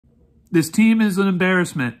This team is an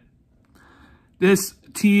embarrassment. This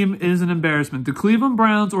team is an embarrassment. The Cleveland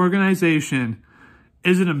Browns organization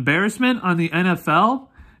is an embarrassment on the NFL.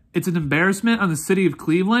 It's an embarrassment on the city of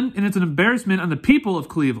Cleveland, and it's an embarrassment on the people of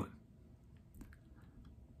Cleveland.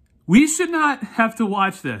 We should not have to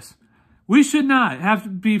watch this. We should not have to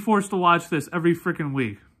be forced to watch this every freaking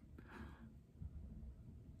week.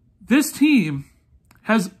 This team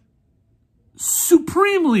has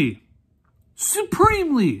supremely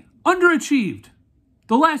underachieved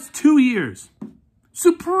the last 2 years.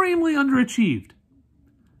 Supremely underachieved.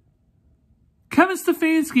 Kevin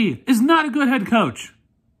Stefanski is not a good head coach.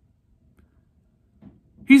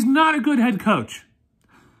 He's not a good head coach.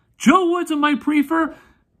 Joe Woods and Mike Prefer,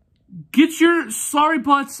 get your sorry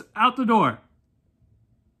butts out the door.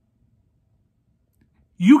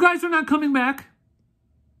 You guys are not coming back.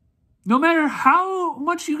 No matter how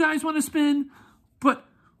much you guys want to spin, but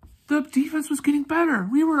the defense was getting better.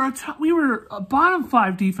 We were a bottom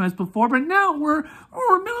 5 defense before, but now we're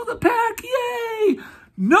middle of the pack. Yay!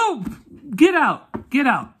 Nope. Get out. Get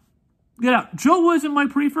out. Get out. Joe Woods and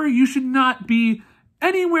Mike Prefer, you should not be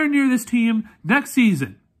anywhere near this team next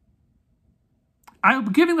season. I'm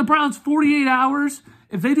giving the Browns 48 hours.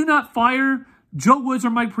 If they do not fire Joe Woods or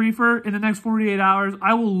Mike Prefer in the next 48 hours,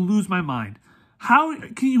 I will lose my mind. How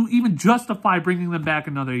can you even justify bringing them back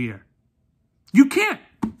another year? You can't.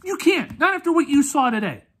 You can't. Not after what you saw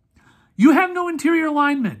today. You have no interior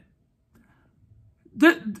linemen.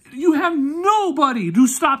 You have nobody to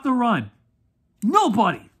stop the run.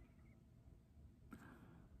 Nobody.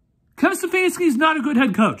 Kevin Stefanski is not a good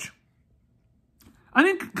head coach. I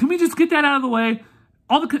think, can we just get that out of the way?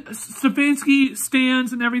 All the Stefanski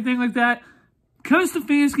stands and everything like that. Kevin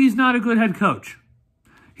Stefanski is not a good head coach.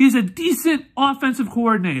 He's a decent offensive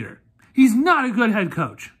coordinator. He's not a good head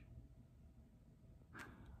coach.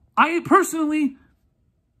 I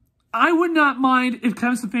would not mind if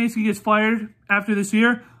Kevin Stefanski gets fired after this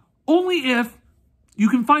year, only if you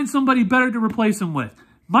can find somebody better to replace him with.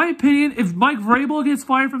 My opinion, if Mike Vrabel gets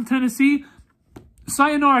fired from Tennessee,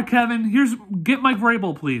 sayonara, Kevin. Get Mike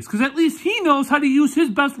Vrabel, please. Because at least he knows how to use his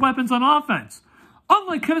best weapons on offense.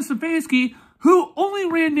 Unlike Kevin Stefanski, who only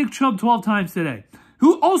ran Nick Chubb 12 times today.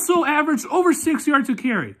 Who also averaged over 6 yards a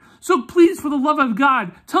carry. So please, for the love of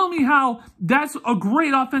God, tell me how that's a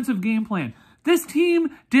great offensive game plan. This team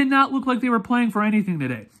did not look like they were playing for anything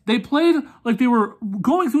today. They played like they were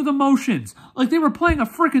going through the motions. Like they were playing a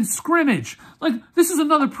freaking scrimmage. Like this is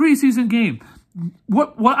another preseason game.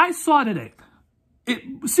 What I saw today,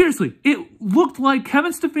 seriously, it looked like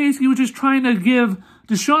Kevin Stefanski was just trying to give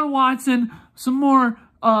Deshaun Watson some more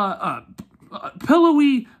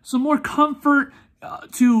pillowy, some more comfort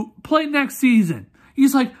to play next season.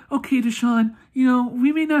 He's like, okay, Deshaun,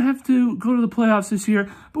 we may not have to go to the playoffs this year,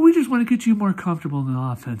 but we just want to get you more comfortable in the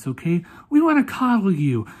offense, okay? We want to coddle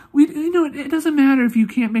you. It doesn't matter if you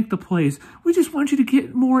can't make the plays. We just want you to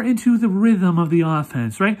get more into the rhythm of the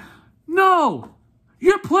offense, right? No!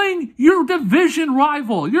 You're playing your division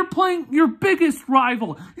rival. You're playing your biggest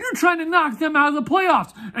rival. You're trying to knock them out of the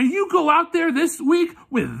playoffs. And you go out there this week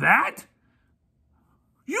with that?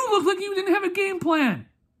 You look like you didn't have a game plan.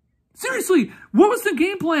 Seriously, what was the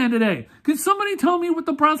game plan today? Can somebody tell me what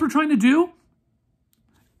the Browns were trying to do?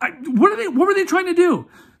 What were they trying to do?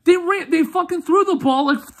 They fucking threw the ball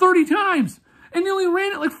like 30 times. And they only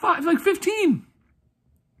ran it like 15.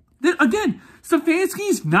 Again,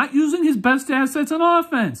 Stefanski's not using his best assets on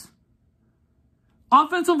offense.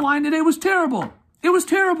 Offensive line today was terrible. It was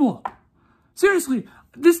terrible. Seriously,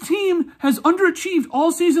 this team has underachieved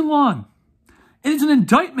all season long. And it's an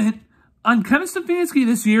indictment on Kevin Stefanski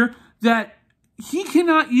this year that he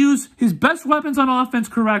cannot use his best weapons on offense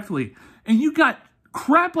correctly. And you got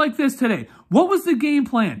crap like this today. What was the game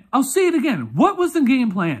plan? I'll say it again. What was the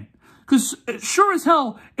game plan? Because sure as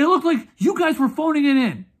hell, it looked like you guys were phoning it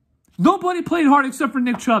in. Nobody played hard except for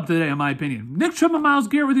Nick Chubb today, in my opinion. Nick Chubb and Myles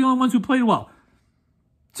Garrett were the only ones who played well.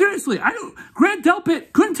 Seriously, Grant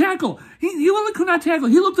Delpit couldn't tackle. He literally could not tackle.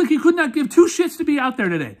 He looked like he could not give two shits to be out there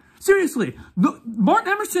today. Seriously,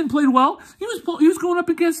 Martin Emerson played well. He was going up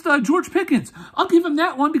against George Pickens. I'll give him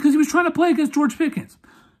that one because he was trying to play against George Pickens.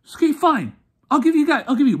 Okay, fine. I'll give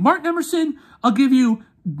you Martin Emerson. I'll give you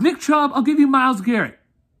Nick Chubb. I'll give you Myles Garrett.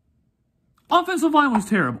 Offensive line was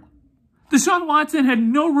terrible. Deshaun Watson had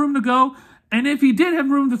no room to go, and if he did have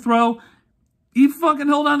room to throw, he fucking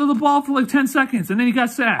held onto the ball for like 10 seconds, and then he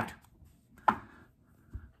got sacked.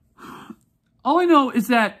 All I know is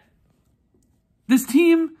that this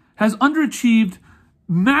team has underachieved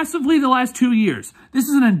massively the last 2 years. This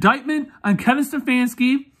is an indictment on Kevin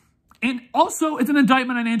Stefanski, and also it's an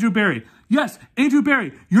indictment on Andrew Berry. Yes, Andrew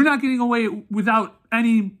Berry, you're not getting away without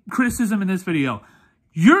any criticism in this video.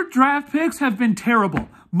 Your draft picks have been terrible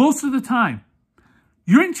most of the time.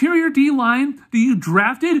 Your interior D-line that you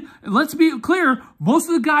drafted, and let's be clear, most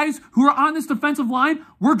of the guys who are on this defensive line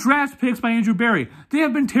were draft picks by Andrew Berry. They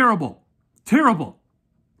have been terrible. Terrible.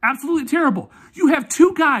 Absolutely terrible. You have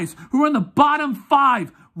 2 guys who are in the bottom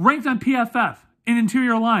 5 ranked on PFF in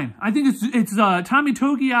interior line. I think it's Tommy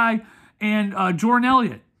Togiai and Jordan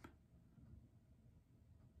Elliott.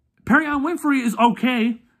 Perion Winfrey is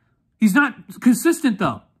okay. He's not consistent,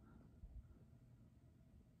 though.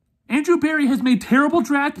 Andrew Berry has made terrible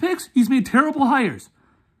draft picks. He's made terrible hires.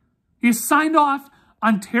 He has signed off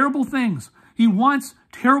on terrible things. He wants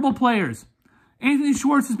terrible players. Anthony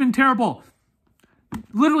Schwartz has been terrible.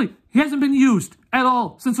 Literally, he hasn't been used at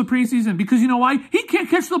all since the preseason because you know why? He can't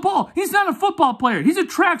catch the ball. He's not a football player. He's a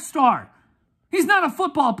track star. He's not a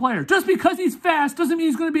football player. Just because he's fast doesn't mean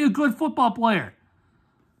he's going to be a good football player.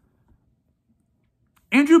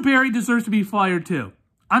 Andrew Berry deserves to be fired too.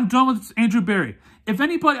 I'm done with Andrew Berry. If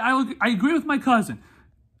anybody, I agree with my cousin.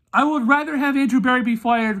 I would rather have Andrew Berry be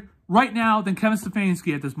fired right now than Kevin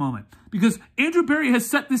Stefanski at this moment. Because Andrew Berry has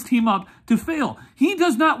set this team up to fail. He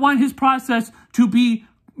does not want his process to be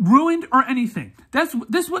ruined or anything. This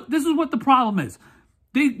is what the problem is.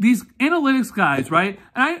 These analytics guys, right?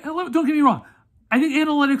 And don't get me wrong. I think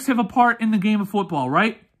analytics have a part in the game of football,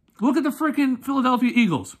 right? Look at the freaking Philadelphia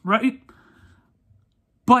Eagles, right?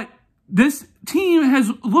 But this team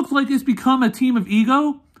has looked like it's become a team of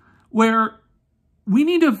ego where we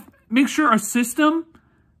need to make sure our system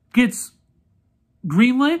gets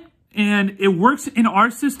greenlit and it works in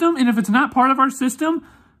our system. And if it's not part of our system,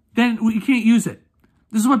 then we can't use it.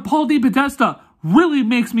 This is what Paul DePodesta really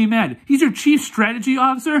makes me mad. He's your chief strategy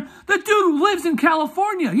officer. The dude lives in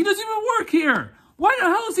California. He doesn't even work here. Why the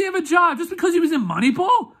hell does he have a job? Just because he was in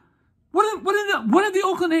Moneyball? What have the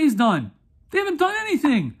Oakland A's done? They haven't done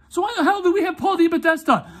anything. So why the hell do we have Paul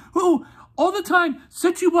DePodesta, who all the time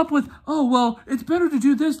sets you up with, oh, well, it's better to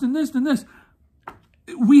do this than this than this.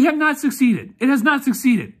 We have not succeeded. It has not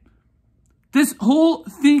succeeded. This whole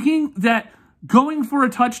thinking that going for a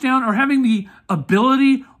touchdown or having the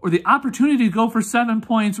ability or the opportunity to go for 7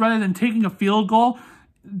 points rather than taking a field goal,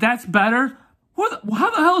 that's better. How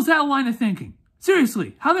the hell is that a line of thinking?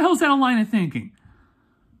 Seriously, how the hell is that a line of thinking?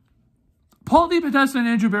 Paul DePodesta and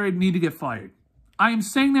Andrew Berry need to get fired. I am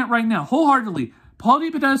saying that right now, wholeheartedly. Paul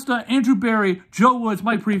DePodesta, Andrew Berry, Joe Woods,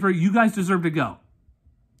 Mike Prefer, you guys deserve to go.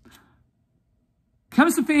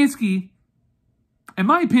 Kevin Stefanski, in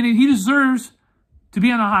my opinion, he deserves to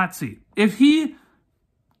be on a hot seat. If he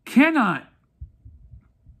cannot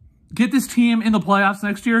get this team in the playoffs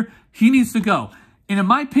next year, he needs to go. And in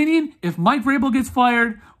my opinion, if Mike Vrabel gets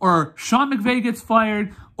fired, or Sean McVay gets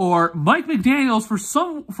fired, or Mike McDaniels,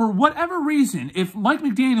 for whatever reason, if Mike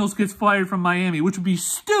McDaniels gets fired from Miami, which would be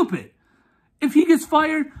stupid, if he gets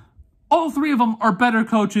fired, all 3 of them are better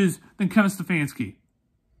coaches than Kevin Stefanski.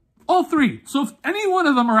 All 3. So if any one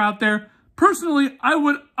of them are out there, personally, I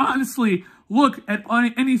would honestly look at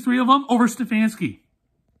any 3 of them over Stefanski.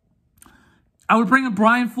 I would bring in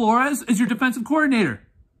Brian Flores as your defensive coordinator.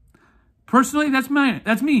 Personally, that's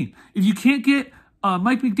me. If you can't get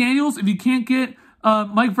Mike McDaniels, if you can't get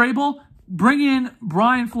Mike Vrabel, bring in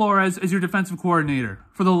Brian Flores as your defensive coordinator.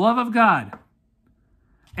 For the love of God.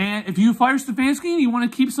 And if you fire Stefanski and you want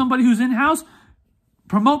to keep somebody who's in-house,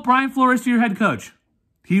 promote Brian Flores to your head coach.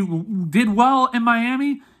 He did well in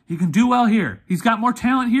Miami. He can do well here. He's got more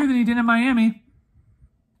talent here than he did in Miami.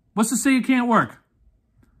 What's to say it can't work?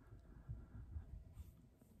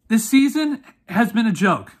 This season has been a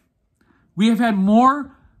joke. We have had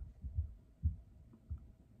more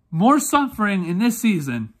suffering in this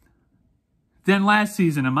season than last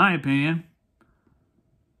season, in my opinion.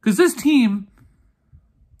 Because this team,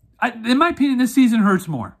 in my opinion, this season hurts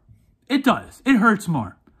more. It does. It hurts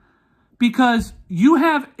more. Because you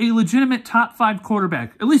have a legitimate top 5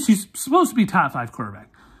 quarterback. At least he's supposed to be top 5 quarterback.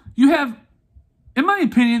 You have, in my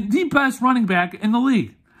opinion, the best running back in the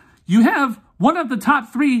league. You have one of the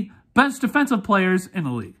top 3 best defensive players in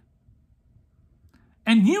the league.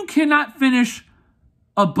 And you cannot finish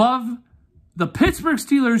above the Pittsburgh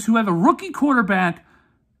Steelers, who have a rookie quarterback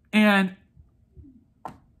and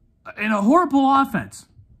a horrible offense.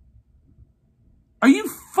 Are you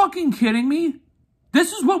fucking kidding me?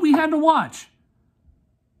 This is what we had to watch.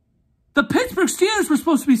 The Pittsburgh Steelers were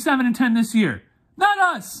supposed to be 7-10 this year. Not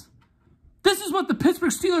us. This is what the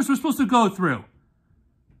Pittsburgh Steelers were supposed to go through.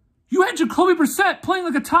 You had Jacoby Brissett playing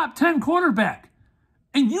like a top 10 quarterback.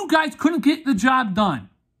 And you guys couldn't get the job done.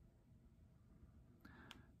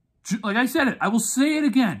 Like I said it, I will say it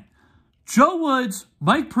again. Joe Woods,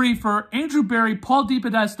 Mike Prefer, Andrew Berry, Paul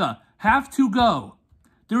DePodesta have to go.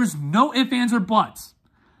 There is no ifs, ands, or buts.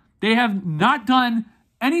 They have not done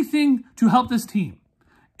anything to help this team.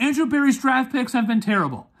 Andrew Berry's draft picks have been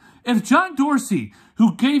terrible. If John Dorsey,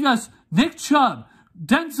 who gave us Nick Chubb,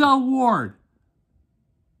 Denzel Ward,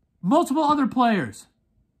 multiple other players,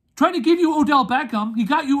 tried to give you Odell Beckham, he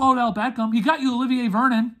got you Odell Beckham, he got you Olivier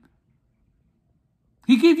Vernon,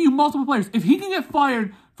 he gave you multiple players. If he can get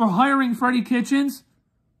fired for hiring Freddie Kitchens,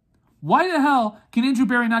 why the hell can Andrew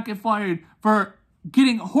Berry not get fired for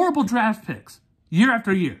getting horrible draft picks year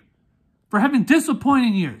after year? For having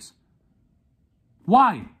disappointing years?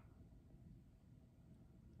 Why?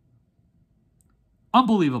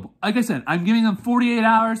 Unbelievable. Like I said, I'm giving them 48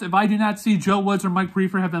 hours. If I do not see Joe Woods or Mike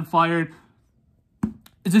Prefer have been fired,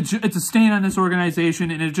 it's a stain on this organization,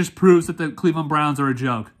 and it just proves that the Cleveland Browns are a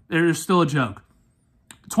joke. They're still a joke.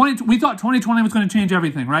 We thought 2020 was going to change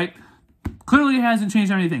everything, right? Clearly it hasn't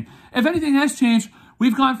changed anything. If anything has changed,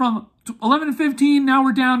 we've gone from 11-15, now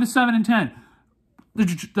we're down to 7-10.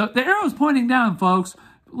 The arrow is pointing down, folks.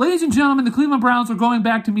 Ladies and gentlemen, the Cleveland Browns are going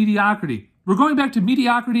back to mediocrity. We're going back to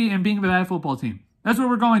mediocrity and being a bad football team. That's what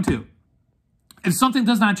we're going to. If something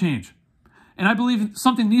does not change, and I believe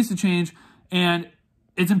something needs to change, and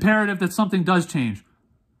it's imperative that something does change.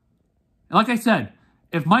 And like I said,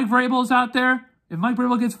 if Mike Vrabel is out there, if Mike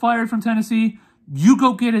Vrabel gets fired from Tennessee, you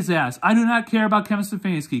go get his ass. I do not care about Kevin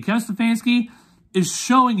Stefanski. Kevin Stefanski is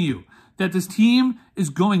showing you that this team is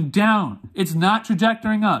going down. It's not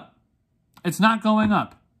trajectorying up. It's not going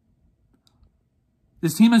up.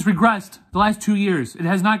 This team has regressed the last 2 years. It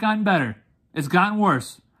has not gotten better. It's gotten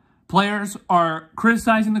worse. Players are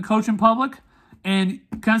criticizing the coach in public, and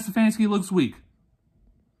Kevin Stefanski looks weak.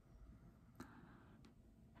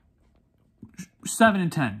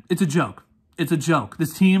 7-10. It's a joke. It's a joke.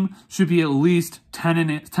 This team should be at least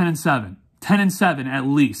 10-7. 10-7 at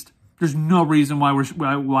least. There's no reason why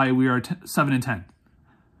we are 7-10.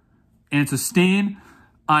 And it's a stain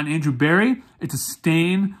on Andrew Berry. It's a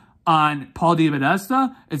stain on Paul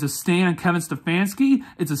DePodesta. It's a stain on Kevin Stefanski.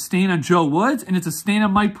 It's a stain on Joe Woods. And it's a stain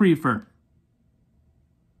on Mike Prefer.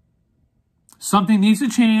 Something needs to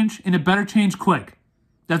change, and it better change quick.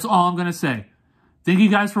 That's all I'm going to say. Thank you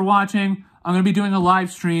guys for watching. I'm going to be doing a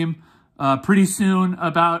live stream pretty soon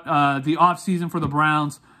about the offseason for the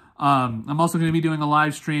Browns. I'm also going to be doing a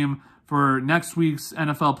live stream for next week's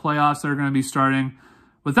NFL playoffs that are going to be starting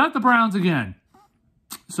without the Browns again.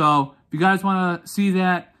 So if you guys want to see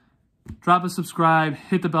that, drop a subscribe,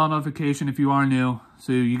 hit the bell notification if you are new,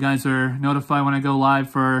 so you guys are notified when I go live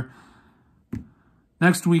for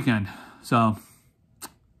next weekend. So,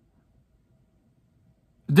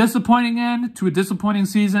 disappointing end to a disappointing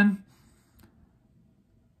season.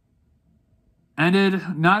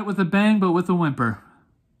 Ended not with a bang, but with a whimper.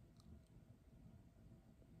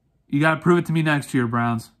 You got to prove it to me next year,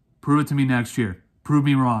 Browns. Prove it to me next year. Prove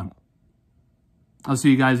me wrong. I'll see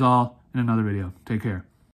you guys all in another video. Take care.